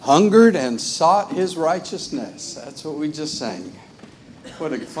Hungered and sought his righteousness. That's what we just sang.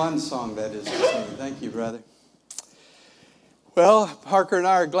 What a fun song that is to sing. Thank you, brother. Well, Parker and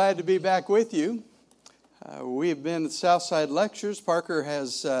I are glad to be back with you. We have been at Southside Lectures. Parker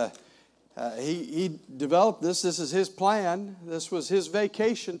has, he developed this. This is his plan. This was his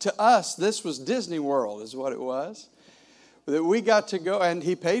vacation. To us, this was Disney World is what it was. That we got to go, and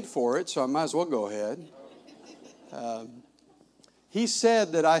he paid for it, so I might as well go ahead. He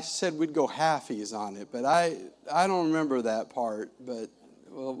said that I said we'd go halfies on it, but I don't remember that part, but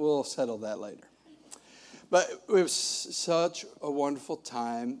we'll settle that later. But it was such a wonderful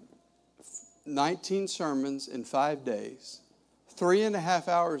time. 19 sermons in 5 days, 3.5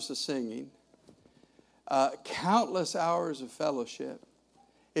 hours of singing, countless hours of fellowship.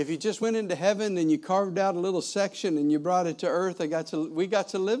 If you just went into heaven and you carved out a little section and you brought it to earth, we got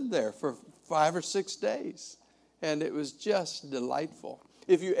to live there for 5 or 6 days. And it was just delightful.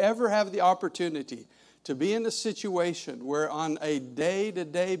 If you ever have the opportunity to be in a situation where on a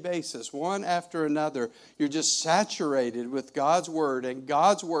day-to-day basis, one after another, you're just saturated with God's word and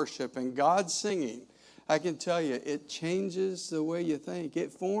God's worship and God's singing, I can tell you, it changes the way you think.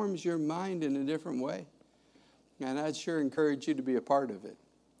 It forms your mind in a different way. And I'd sure encourage you to be a part of it.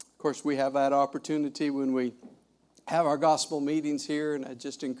 Of course, we have that opportunity when we have our gospel meetings here, and I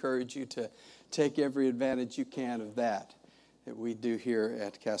just encourage you to take every advantage you can of that we do here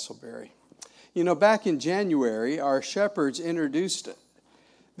at Castleberry. You know, back in January, our shepherds introduced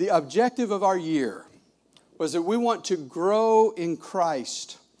the objective of our year was that we want to grow in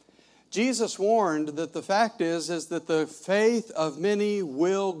Christ. Jesus warned that the fact is that the faith of many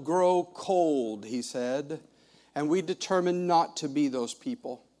will grow cold, he said, and we determined not to be those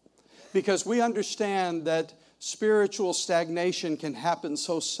people because we understand that spiritual stagnation can happen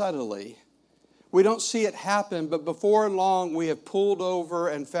so subtly. We don't see it happen, but before long we have pulled over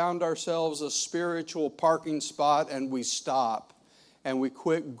and found ourselves a spiritual parking spot and we stop and we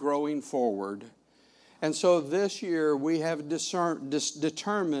quit growing forward. And so this year we have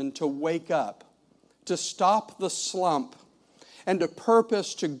determined to wake up, to stop the slump, and to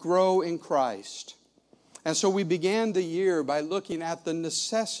purpose to grow in Christ. And so we began the year by looking at the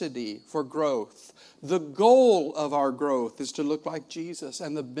necessity for growth. The goal of our growth is to look like Jesus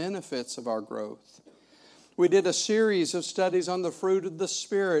and the benefits of our growth. We did a series of studies on the fruit of the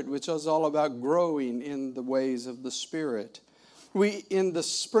Spirit, which is all about growing in the ways of the Spirit. We, in the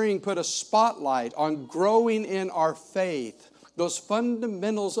spring, put a spotlight on growing in our faith, those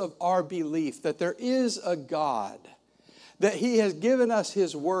fundamentals of our belief that there is a God, that He has given us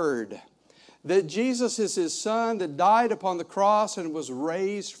His Word, that Jesus is His Son that died upon the cross and was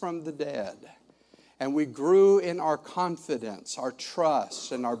raised from the dead. And we grew in our confidence, our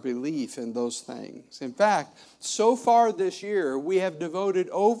trust, and our belief in those things. In fact, so far this year, we have devoted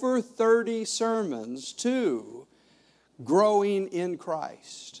over 30 sermons to growing in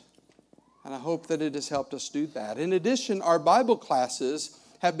Christ. And I hope that it has helped us do that. In addition, our Bible classes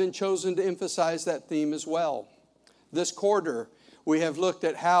have been chosen to emphasize that theme as well. This quarter, we have looked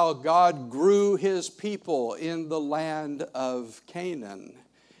at how God grew His people in the land of Canaan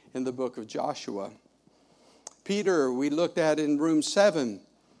in the book of Joshua. Peter, we looked at in room 7,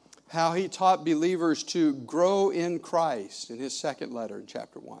 how he taught believers to grow in Christ in his second letter in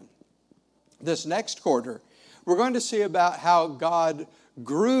chapter 1. This next quarter, we're going to see about how God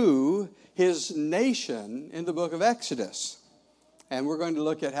grew His nation in the book of Exodus. And we're going to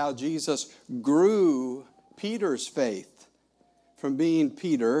look at how Jesus grew Peter's faith from being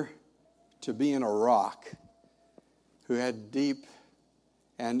Peter to being a rock who had deep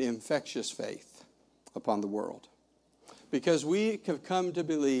and infectious faith upon the world. Because we have come to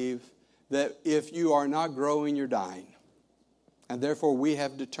believe that if you are not growing, you're dying. And therefore we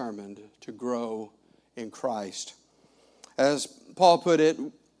have determined to grow in Christ. As Paul put it,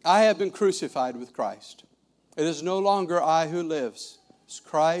 I have been crucified with Christ. It is no longer I who lives. It's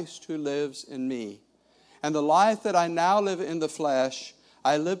Christ who lives in me. And the life that I now live in the flesh,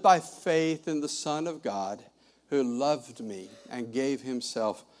 I live by faith in the Son of God who loved me and gave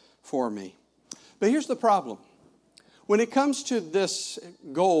Himself for me. But here's the problem. When it comes to this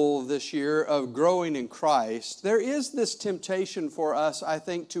goal this year of growing in Christ, there is this temptation for us, I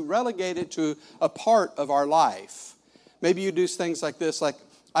think, to relegate it to a part of our life. Maybe you do things like this, like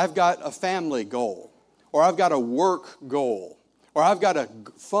I've got a family goal, or I've got a work goal, or I've got a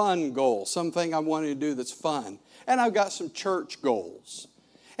fun goal, something I'm wanting to do that's fun, and I've got some church goals.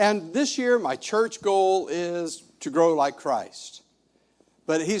 And this year, my church goal is to grow like Christ.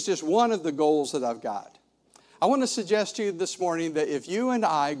 But He's just one of the goals that I've got. I want to suggest to you this morning that if you and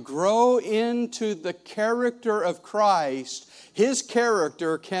I grow into the character of Christ, His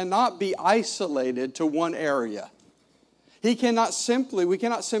character cannot be isolated to one area. We cannot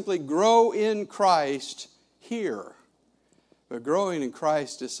simply grow in Christ here. But growing in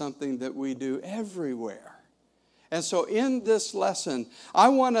Christ is something that we do everywhere. And so in this lesson, I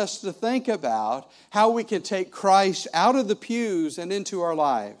want us to think about how we can take Christ out of the pews and into our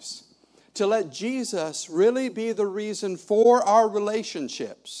lives, to let Jesus really be the reason for our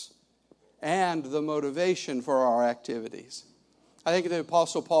relationships and the motivation for our activities. I think the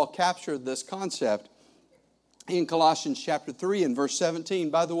Apostle Paul captured this concept in Colossians chapter 3 and verse 17.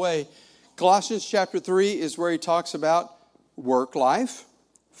 By the way, Colossians chapter 3 is where he talks about work life,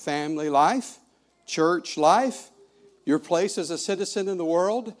 family life, church life, your place as a citizen in the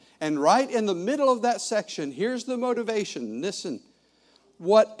world. And right in the middle of that section, here's the motivation. Listen.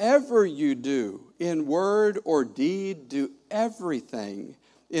 Whatever you do in word or deed, do everything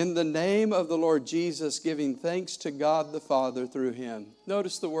in the name of the Lord Jesus, giving thanks to God the Father through Him.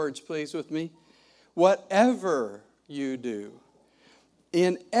 Notice the words, please, with me. Whatever you do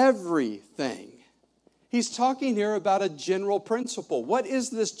in everything. He's talking here about a general principle. What is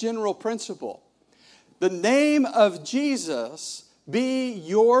this general principle? The name of Jesus be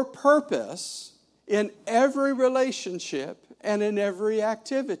your purpose in every relationship and in every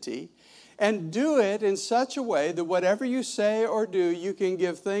activity, and do it in such a way that whatever you say or do, you can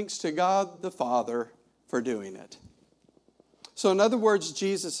give thanks to God the Father for doing it. So in other words,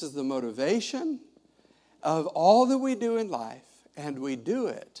 Jesus is the motivation of all that we do in life, and we do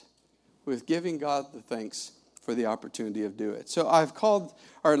it with giving God the thanks for the opportunity of doing it. So I've called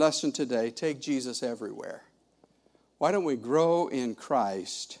our lesson today, Take Jesus Everywhere. Why don't we grow in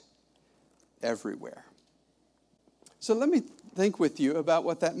Christ everywhere? So let me think with you about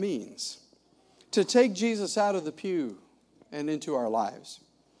what that means. To take Jesus out of the pew and into our lives.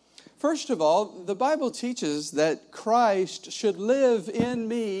 First of all, the Bible teaches that Christ should live in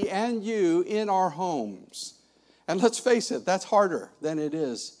me and you in our homes. And let's face it, that's harder than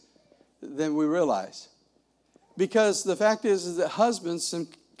we realize. Because the fact is that husbands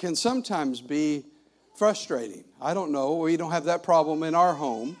can sometimes be frustrating. I don't know, we don't have that problem in our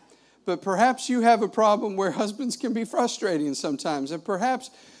home. But perhaps you have a problem where husbands can be frustrating sometimes. And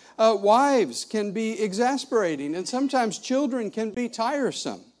perhaps wives can be exasperating. And sometimes children can be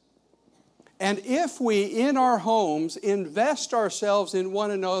tiresome. And if we, in our homes, invest ourselves in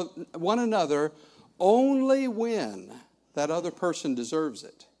one another only when that other person deserves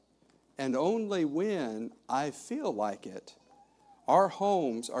it, and only when I feel like it, our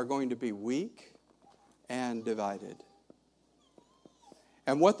homes are going to be weak and divided.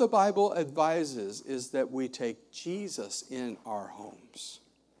 And what the Bible advises is that we take Jesus in our homes.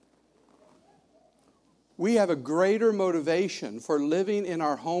 We have a greater motivation for living in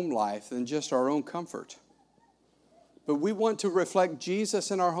our home life than just our own comfort. But we want to reflect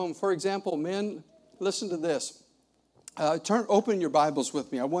Jesus in our home. For example, men, listen to this. Open your Bibles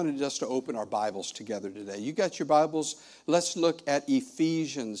with me. I wanted us to open our Bibles together today. You got your Bibles? Let's look at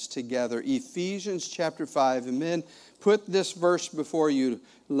Ephesians together. Ephesians chapter 5. And men, put this verse before you.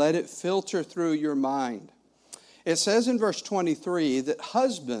 Let it filter through your mind. It says in verse 23 that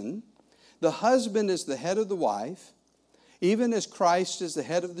the husband is the head of the wife, even as Christ is the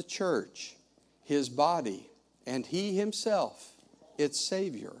head of the church, His body, and He Himself, its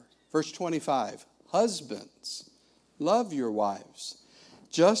Savior. Verse 25, husbands, love your wives,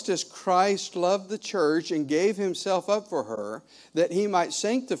 just as Christ loved the church and gave Himself up for her, that He might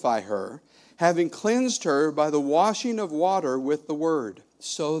sanctify her, having cleansed her by the washing of water with the word,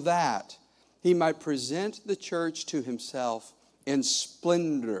 so that He might present the church to Himself in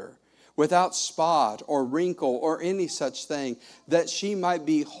splendor, without spot or wrinkle or any such thing, that she might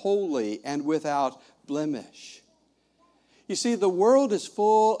be holy and without blemish. You see, the world is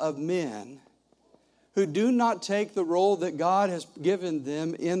full of men who do not take the role that God has given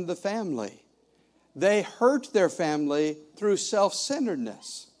them in the family. They hurt their family through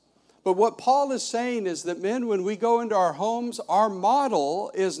self-centeredness. But what Paul is saying is that men, when we go into our homes, our model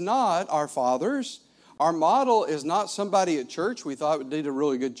is not our fathers. Our model is not somebody at church we thought did a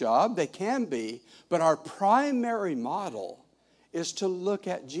really good job. They can be. But our primary model is to look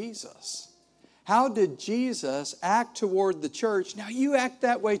at Jesus. How did Jesus act toward the church? Now you act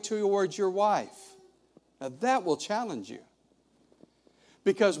that way towards your wife. Now that will challenge you.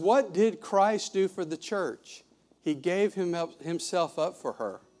 Because what did Christ do for the church? He gave Himself up for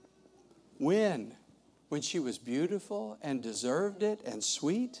her. When? When she was beautiful and deserved it and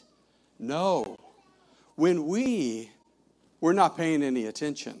sweet? No. When we were not paying any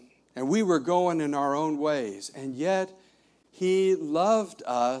attention. And we were going in our own ways. And yet, He loved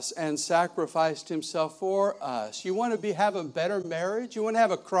us and sacrificed Himself for us. You want to have a better marriage? You want to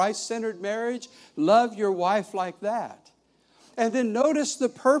have a Christ-centered marriage? Love your wife like that. And then notice the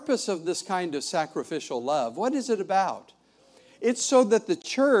purpose of this kind of sacrificial love. What is it about? It's so that the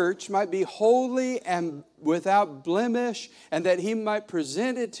church might be holy and without blemish, and that He might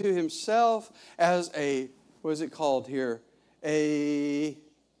present it to Himself as a, what is it called here? A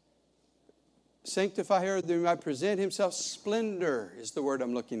sanctifier, that He might present Himself. Splendor is the word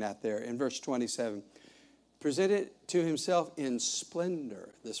I'm looking at there in verse 27. Present it to Himself in splendor,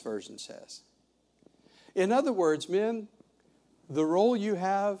 this version says. In other words, men, the role you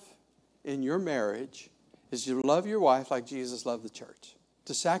have in your marriage is to love your wife like Jesus loved the church.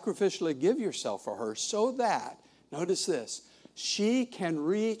 To sacrificially give yourself for her so that, notice this, she can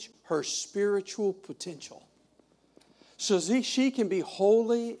reach her spiritual potential. So that she can be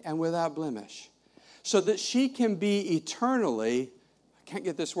holy and without blemish. So that she can be eternally, I can't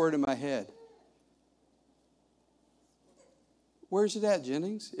get this word in my head. Where's it at,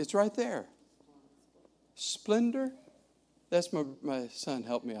 Jennings? It's right there. Splendor. That's my son,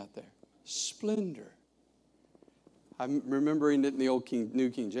 help me out there. Splendor. I'm remembering it in the New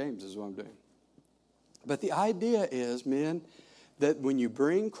King James is what I'm doing. But the idea is, men, that when you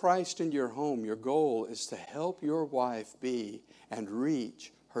bring Christ into your home, your goal is to help your wife be and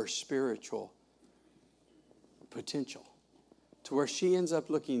reach her spiritual potential to where she ends up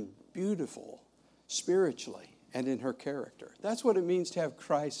looking beautiful spiritually and in her character. That's what it means to have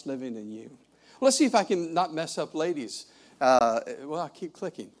Christ living in you. Well, let's see if I can not mess up ladies. I'll keep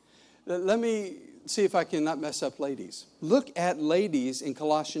clicking. Let me see if I can not mess up ladies. Look at ladies in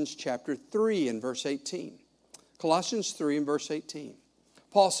Colossians chapter 3 and verse 18. Colossians 3 and verse 18.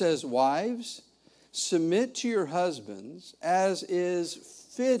 Paul says, wives, submit to your husbands as is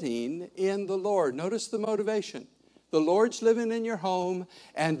fitting in the Lord. Notice the motivation. The Lord's living in your home,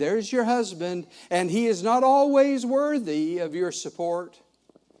 and there's your husband, and he is not always worthy of your support,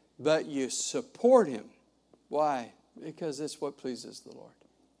 but you support him. Why? Because it's what pleases the Lord.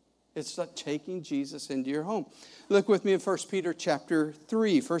 It's not taking Jesus into your home. Look with me in 1 Peter chapter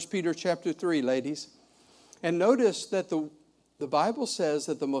 3. 1 Peter chapter 3, ladies. And notice that the Bible says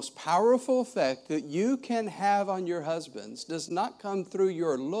that the most powerful effect that you can have on your husbands does not come through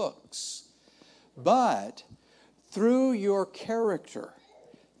your looks, but through your character.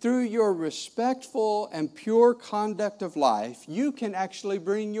 Through your respectful and pure conduct of life, you can actually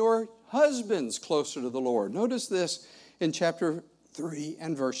bring your husbands closer to the Lord. Notice this in chapter 3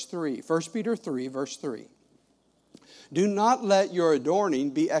 and verse 3. 1 Peter 3, verse 3. Do not let your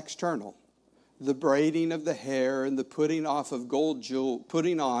adorning be external, the braiding of the hair and the putting on of gold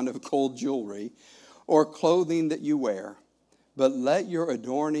jewelry or clothing that you wear, but let your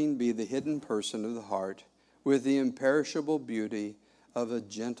adorning be the hidden person of the heart with the imperishable beauty of a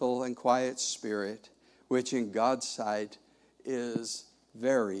gentle and quiet spirit, which in God's sight is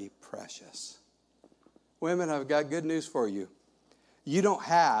very precious. Women, I've got good news for you. You don't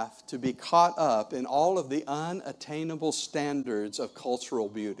have to be caught up in all of the unattainable standards of cultural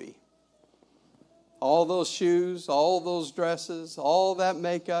beauty. All those shoes, all those dresses, all that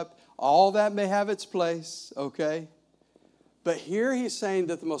makeup, all that may have its place, okay? But here he's saying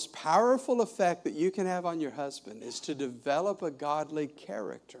that the most powerful effect that you can have on your husband is to develop a godly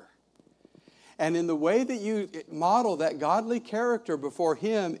character. And in the way that you model that godly character before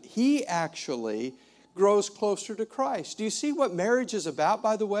him, he actually grows closer to Christ. Do you see what marriage is about,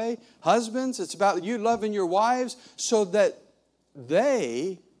 by the way? Husbands, it's about you loving your wives so that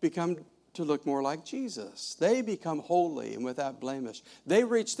they become to look more like Jesus. They become holy and without blemish. They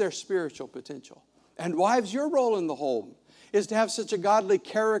reach their spiritual potential. And wives, your role in the home is to have such a godly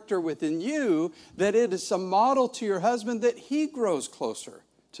character within you that it is a model to your husband that he grows closer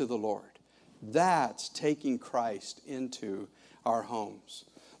to the Lord. That's taking Christ into our homes.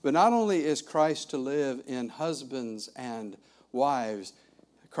 But not only is Christ to live in husbands and wives,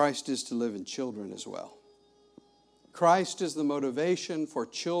 Christ is to live in children as well. Christ is the motivation for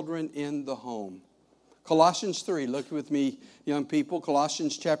children in the home. Colossians 3, look with me, young people.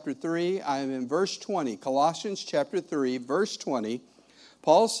 Colossians chapter 3, I am in verse 20. Colossians chapter 3, verse 20.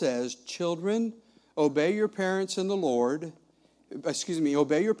 Paul says, children, obey your parents in the Lord.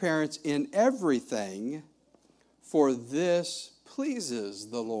 Obey your parents in everything, for this pleases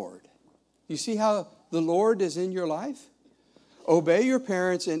the Lord. You see how the Lord is in your life? Obey your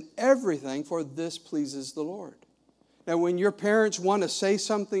parents in everything, for this pleases the Lord. Now, when your parents want to say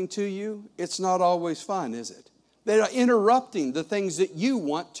something to you, it's not always fun, is it? They're interrupting the things that you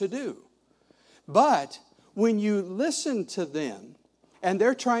want to do. But when you listen to them and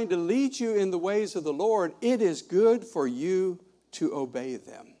they're trying to lead you in the ways of the Lord, it is good for you to obey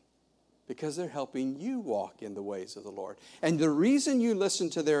them because they're helping you walk in the ways of the Lord. And the reason you listen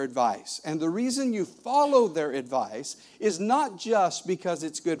to their advice and the reason you follow their advice is not just because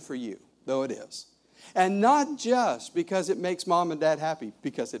it's good for you, though it is, and not just because it makes mom and dad happy,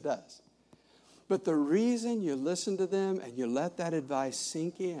 because it does. But the reason you listen to them and you let that advice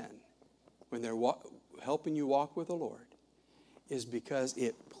sink in when they're helping you walk with the Lord is because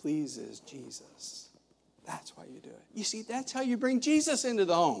it pleases Jesus. That's why you do it. You see, that's how you bring Jesus into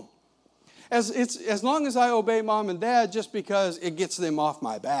the home. As long as I obey mom and dad just because it gets them off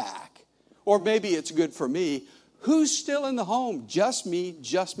my back, or maybe it's good for me, who's still in the home? Just me,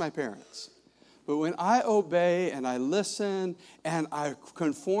 just my parents. But when I obey and I listen and I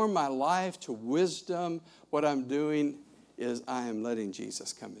conform my life to wisdom, what I'm doing is I am letting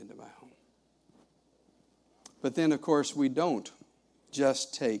Jesus come into my home. But then, of course, we don't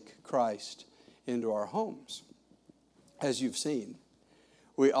just take Christ into our homes. As you've seen,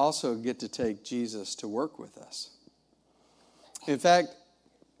 we also get to take Jesus to work with us. In fact,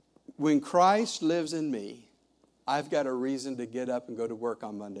 when Christ lives in me, I've got a reason to get up and go to work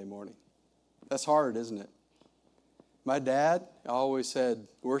on Monday morning. That's hard, isn't it? My dad always said,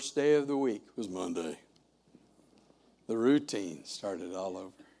 worst day of the week was Monday. The routine started all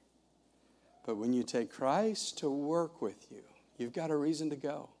over. But when you take Christ to work with you, you've got a reason to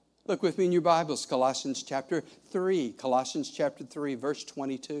go. Look with me in your Bibles, Colossians chapter 3, verse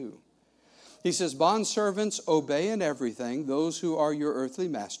 22. He says, bondservants, obey in everything those who are your earthly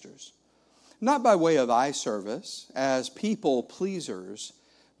masters, not by way of eye service, as people pleasers,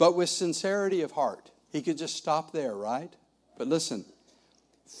 but with sincerity of heart. He could just stop there, right? But listen,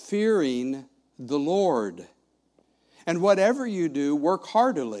 fearing the Lord. And whatever you do, work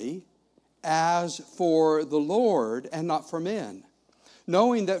heartily as for the Lord and not for men,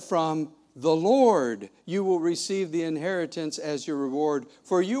 knowing that from the Lord you will receive the inheritance as your reward,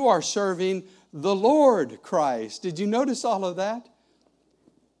 for you are serving the Lord Christ. Did you notice all of that?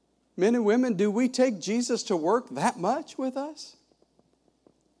 Men and women, do we take Jesus to work that much with us?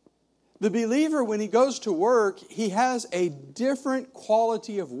 The believer, when he goes to work, he has a different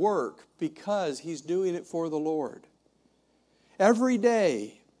quality of work because he's doing it for the Lord. Every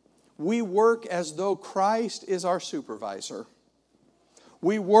day, we work as though Christ is our supervisor.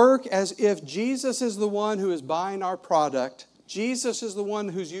 We work as if Jesus is the one who is buying our product. Jesus is the one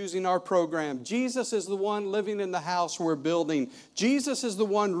who's using our program. Jesus is the one living in the house we're building. Jesus is the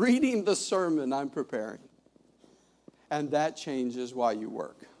one reading the sermon I'm preparing. And that changes why you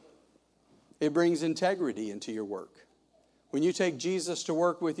work. It brings integrity into your work. When you take Jesus to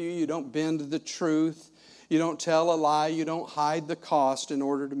work with you, you don't bend the truth. You don't tell a lie. You don't hide the cost in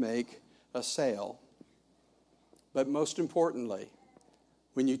order to make a sale. But most importantly,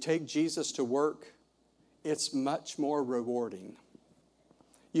 when you take Jesus to work, it's much more rewarding.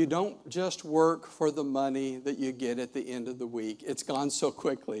 You don't just work for the money that you get at the end of the week. It's gone so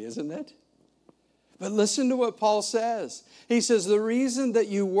quickly, isn't it? But listen to what Paul says. He says the reason that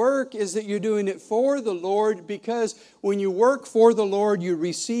you work is that you're doing it for the Lord, because when you work for the Lord, you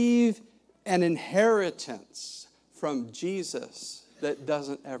receive an inheritance from Jesus that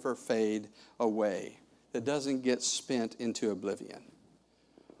doesn't ever fade away, that doesn't get spent into oblivion.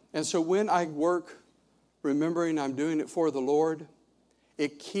 And so when I work, remembering I'm doing it for the Lord,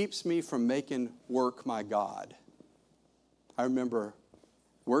 it keeps me from making work my God. I remember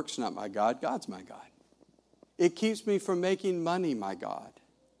work's not my God, God's my God. It keeps me from making money my God,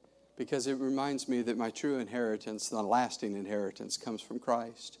 because it reminds me that my true inheritance, the lasting inheritance, comes from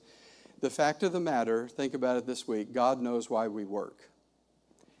Christ. The fact of the matter, think about it this week, God knows why we work.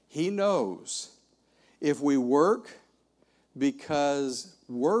 He knows if we work because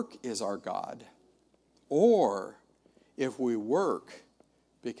work is our God, or if we work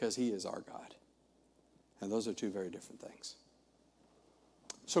because He is our God. And those are two very different things.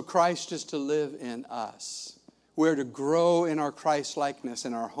 So Christ is to live in us. We're to grow in our Christ-likeness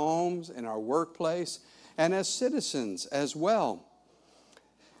in our homes, in our workplace, and as citizens as well.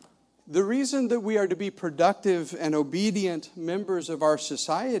 The reason that we are to be productive and obedient members of our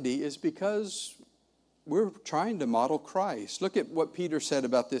society is because we're trying to model Christ. Look at what Peter said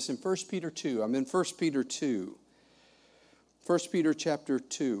about this in 1 Peter 2. I'm in 1 Peter 2. 1 Peter chapter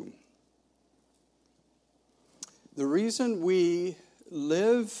 2. The reason we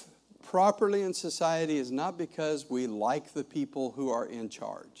live properly in society is not because we like the people who are in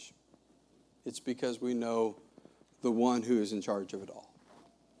charge. It's because we know the one who is in charge of it all.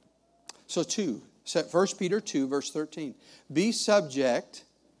 So 1 Peter 2, verse 13. Be subject,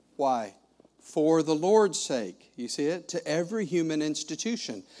 why? for the Lord's sake. You see it? To every human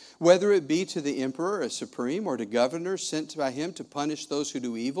institution, whether it be to the emperor as supreme or to governors sent by him to punish those who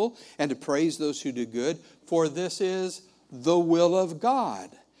do evil and to praise those who do good. For this is the will of God,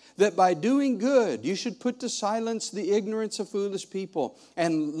 that by doing good you should put to silence the ignorance of foolish people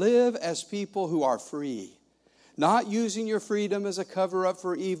and live as people who are free, not using your freedom as a cover-up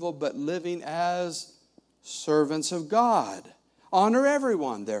for evil, but living as servants of God. Honor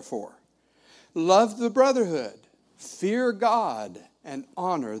everyone, therefore. Love the brotherhood, fear God, and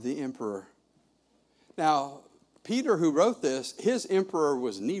honor the emperor. Now, Peter, who wrote this, his emperor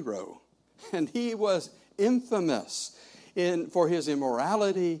was Nero, and he was infamous for his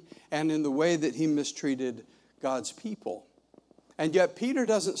immorality and in the way that he mistreated God's people. And yet Peter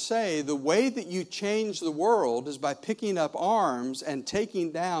doesn't say the way that you change the world is by picking up arms and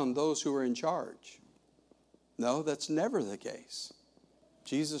taking down those who are in charge. No, that's never the case.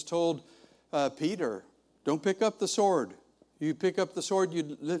 Jesus told Peter, don't pick up the sword. You pick up the sword,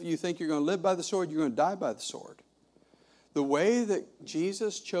 you think you're going to live by the sword, you're going to die by the sword. The way that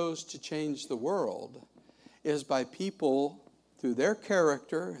Jesus chose to change the world is by people, through their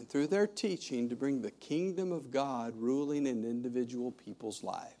character and through their teaching, to bring the kingdom of God ruling in individual people's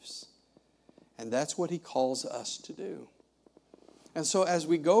lives. And that's what he calls us to do. And so as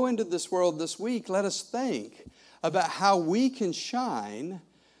we go into this world this week, let us think about how we can shine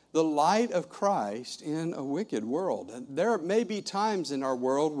the light of Christ in a wicked world. And there may be times in our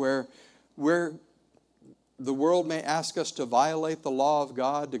world where the world may ask us to violate the law of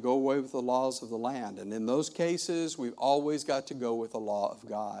God, to go away with the laws of the land. And in those cases, we've always got to go with the law of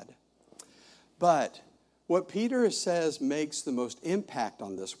God. But what Peter says makes the most impact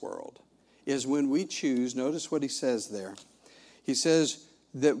on this world is when we choose, notice what he says there. He says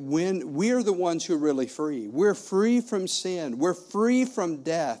that when we're the ones who are really free, we're free from sin, we're free from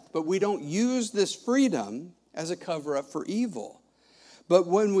death, but we don't use this freedom as a cover-up for evil. But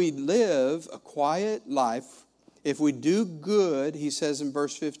when we live a quiet life, if we do good, he says in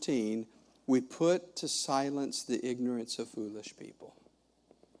verse 15, we put to silence the ignorance of foolish people.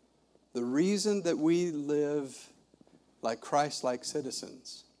 The reason that we live like Christ-like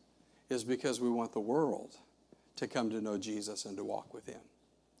citizens is because we want the world to come to know Jesus and to walk with him.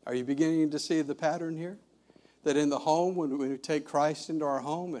 Are you beginning to see the pattern here? That in the home, when we take Christ into our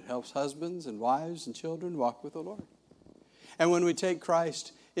home, it helps husbands and wives and children walk with the Lord. And when we take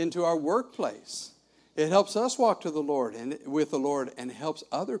Christ into our workplace, it helps us walk to the Lord and with the Lord, and helps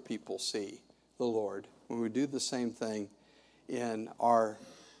other people see the Lord when we do the same thing in our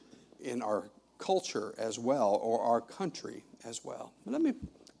culture as well, or our country as well. Let me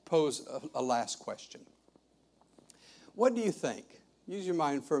pose a last question. What do you think? Use your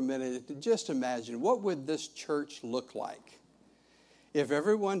mind for a minute to just imagine, what would this church look like if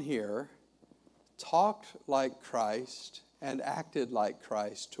everyone here talked like Christ and acted like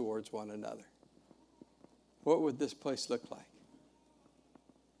Christ towards one another? What would this place look like?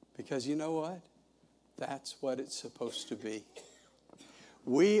 Because you know what? That's what it's supposed to be.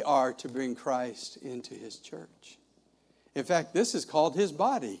 We are to bring Christ into his church. In fact, this is called his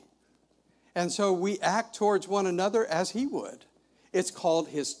body. And so we act towards one another as he would. It's called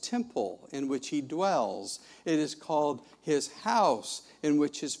his temple in which he dwells. It is called his house in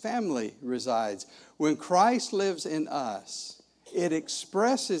which his family resides. When Christ lives in us, it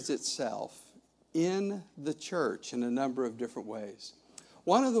expresses itself in the church in a number of different ways.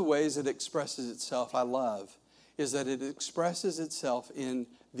 One of the ways it expresses itself, I love, is that it expresses itself in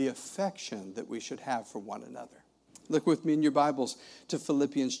the affection that we should have for one another. Look with me in your Bibles to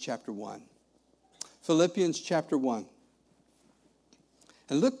Philippians chapter 1. Philippians chapter 1.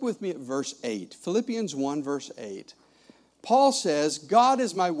 And look with me at verse 8. Philippians 1, verse 8. Paul says, God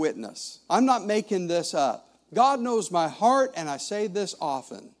is my witness. I'm not making this up. God knows my heart, and I say this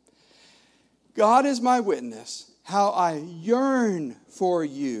often. God is my witness, how I yearn for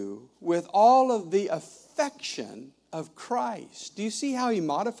you with all of the affection of Christ. Do you see how he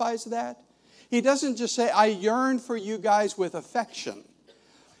modifies that? He doesn't just say, I yearn for you guys with affection.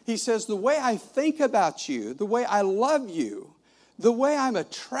 He says, the way I think about you, the way I love you, the way I'm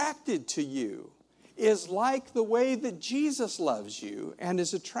attracted to you is like the way that Jesus loves you and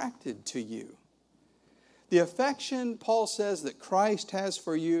is attracted to you. The affection, Paul says, that Christ has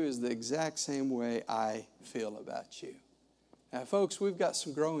for you is the exact same way I feel about you. Now, folks, we've got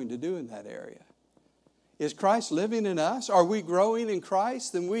some growing to do in that area. Is Christ living in us? Are we growing in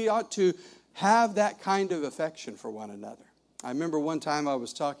Christ? Then we ought to have that kind of affection for one another. I remember one time I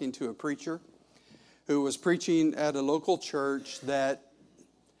was talking to a preacher who was preaching at a local church that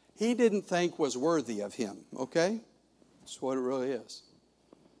he didn't think was worthy of him, okay? That's what it really is.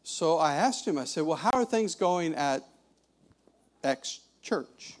 So I asked him, I said, well, how are things going at X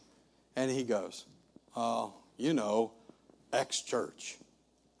church? And he goes, oh, X church,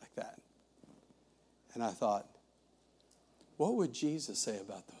 like that. And I thought, what would Jesus say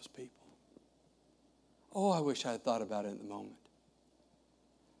about those people? Oh, I wish I had thought about it in the moment.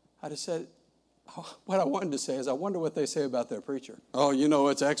 I'd have said, what I wanted to say is, I wonder what they say about their preacher. Oh,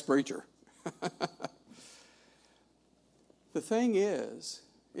 it's ex-preacher. The thing is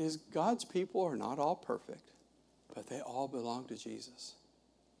God's people are not all perfect, but they all belong to Jesus.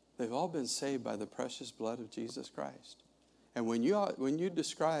 They've all been saved by the precious blood of Jesus Christ. And when you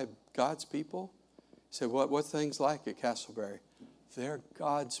describe God's people, say, what things like at Castleberry? They're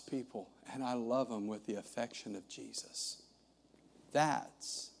God's people, and I love them with the affection of Jesus.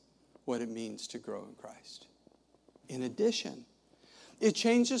 That's what it means to grow in Christ. In addition, it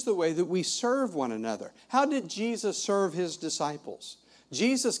changes the way that we serve one another. How did Jesus serve his disciples?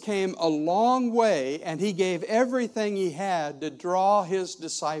 Jesus came a long way, and he gave everything he had to draw his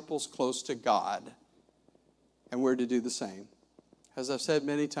disciples close to God. And we're to do the same. As I've said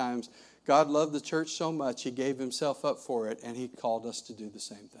many times, God loved the church so much, he gave himself up for it, and he called us to do the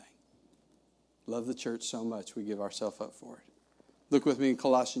same thing. Love the church so much, we give ourselves up for it. Look with me in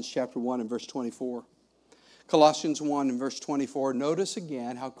Colossians chapter 1 and verse 24. Colossians 1 and verse 24. Notice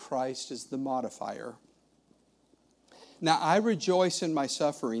again how Christ is the modifier. Now I rejoice in my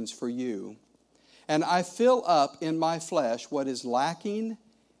sufferings for you, and I fill up in my flesh what is lacking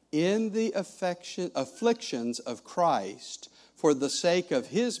in the afflictions of Christ for the sake of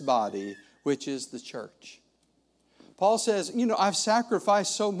his body, which is the church. Paul says, I've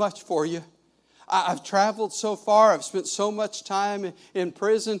sacrificed so much for you. I've traveled so far. I've spent so much time in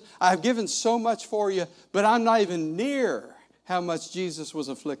prison. I've given so much for you, but I'm not even near how much Jesus was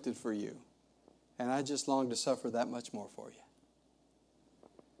afflicted for you. And I just long to suffer that much more for you.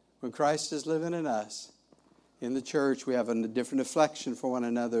 When Christ is living in us, in the church, we have a different affliction for one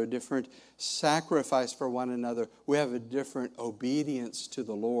another, a different sacrifice for one another. We have a different obedience to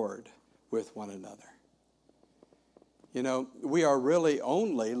the Lord with one another. We are really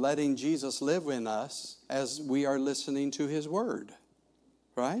only letting Jesus live in us as we are listening to his word,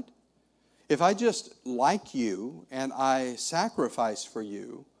 right? If I just like you and I sacrifice for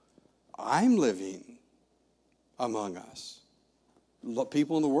you, I'm living among us.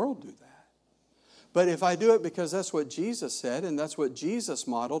 People in the world do that. But if I do it because that's what Jesus said and that's what Jesus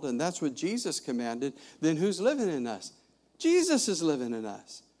modeled and that's what Jesus commanded, then who's living in us? Jesus is living in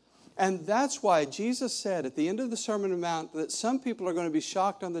us. And that's why Jesus said at the end of the Sermon on the Mount that some people are going to be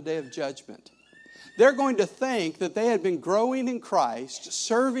shocked on the day of judgment. They're going to think that they had been growing in Christ,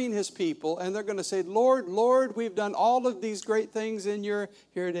 serving his people, and they're going to say, Lord, Lord, we've done all of these great things in your,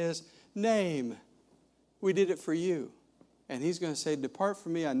 here it is, name. We did it for you. And he's going to say, depart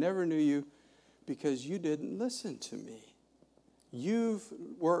from me, I never knew you, because you didn't listen to me. You've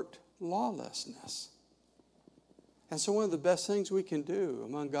worked lawlessness. And so one of the best things we can do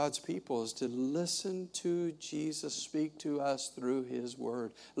among God's people is to listen to Jesus speak to us through his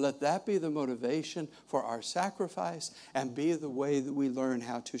word. Let that be the motivation for our sacrifice and be the way that we learn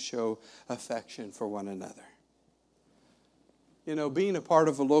how to show affection for one another. Being a part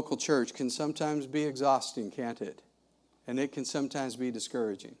of a local church can sometimes be exhausting, can't it? And it can sometimes be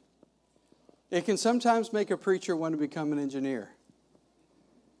discouraging. It can sometimes make a preacher want to become an engineer.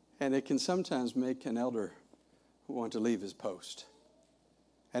 And it can sometimes make an elder want to leave his post.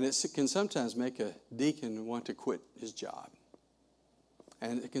 And it can sometimes make a deacon want to quit his job.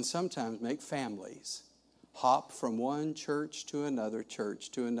 And it can sometimes make families hop from one church to another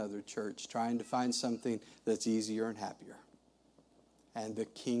church to another church, trying to find something that's easier and happier. And the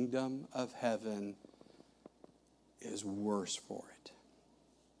kingdom of heaven is worse for it.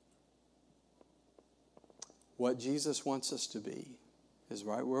 What Jesus wants us to be is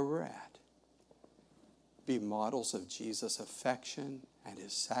right where we're at. Be models of Jesus' affection and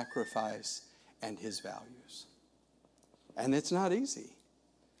his sacrifice and his values. And it's not easy,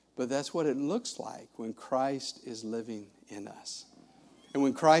 but that's what it looks like when Christ is living in us. And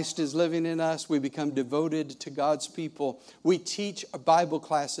when Christ is living in us, we become devoted to God's people. We teach Bible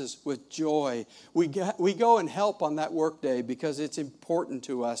classes with joy. We go and help on that work day because it's important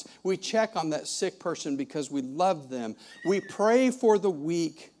to us. We check on that sick person because we love them. We pray for the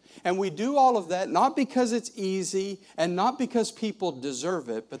weak. And we do all of that not because it's easy and not because people deserve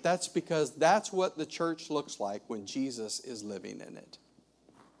it, but that's because that's what the church looks like when Jesus is living in it.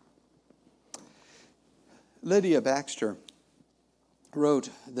 Lydia Baxter wrote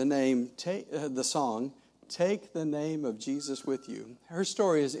the song, Take the Name of Jesus With You. Her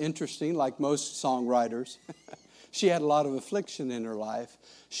story is interesting, like most songwriters. She had a lot of affliction in her life.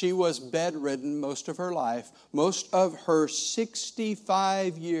 She was bedridden most of her life. Most of her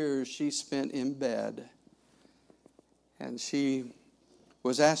 65 years she spent in bed. And she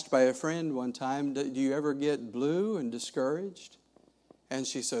was asked by a friend one time, do you ever get blue and discouraged? And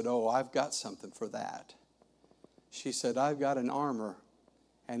she said, oh, I've got something for that. She said, I've got an armor,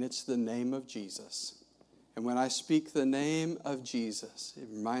 and it's the name of Jesus. And when I speak the name of Jesus, it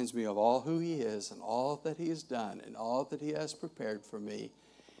reminds me of all who he is and all that he has done and all that he has prepared for me.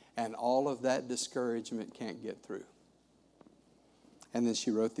 And all of that discouragement can't get through. And then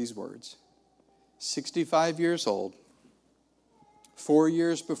she wrote these words. 65 years old, 4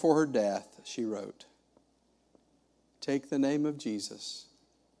 years before her death, she wrote, take the name of Jesus,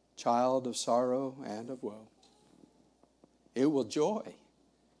 child of sorrow and of woe. It will joy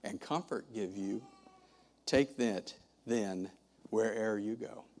and comfort give you. Take that then where'er you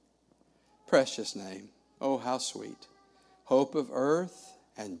go. Precious name, oh how sweet. Hope of earth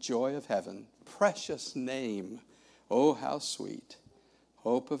and joy of heaven. Precious name, oh how sweet.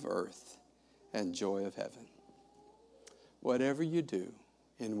 Hope of earth and joy of heaven. Whatever you do,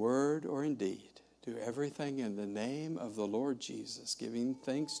 in word or in deed, do everything in the name of the Lord Jesus, giving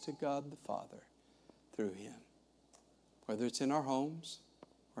thanks to God the Father through him. Whether it's in our homes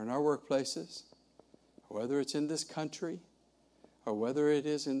or in our workplaces, or whether it's in this country, or whether it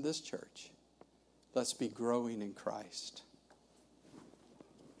is in this church, let's be growing in Christ.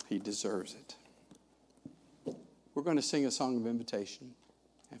 He deserves it. We're going to sing a song of invitation.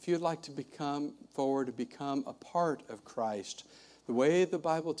 If you'd like to become a part of Christ, the way the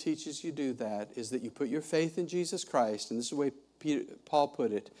Bible teaches you do that is that you put your faith in Jesus Christ, and this is the way Paul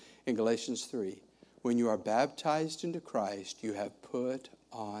put it in Galatians 3. When you are baptized into Christ, you have put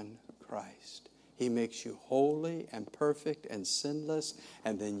on Christ. He makes you holy and perfect and sinless,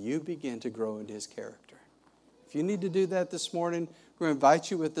 and then you begin to grow into his character. If you need to do that this morning, we're going to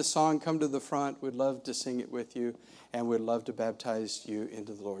invite you with the song. Come to the front. We'd love to sing it with you, and we'd love to baptize you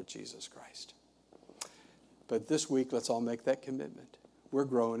into the Lord Jesus Christ. But this week, let's all make that commitment. We're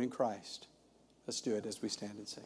growing in Christ. Let's do it as we stand and sing.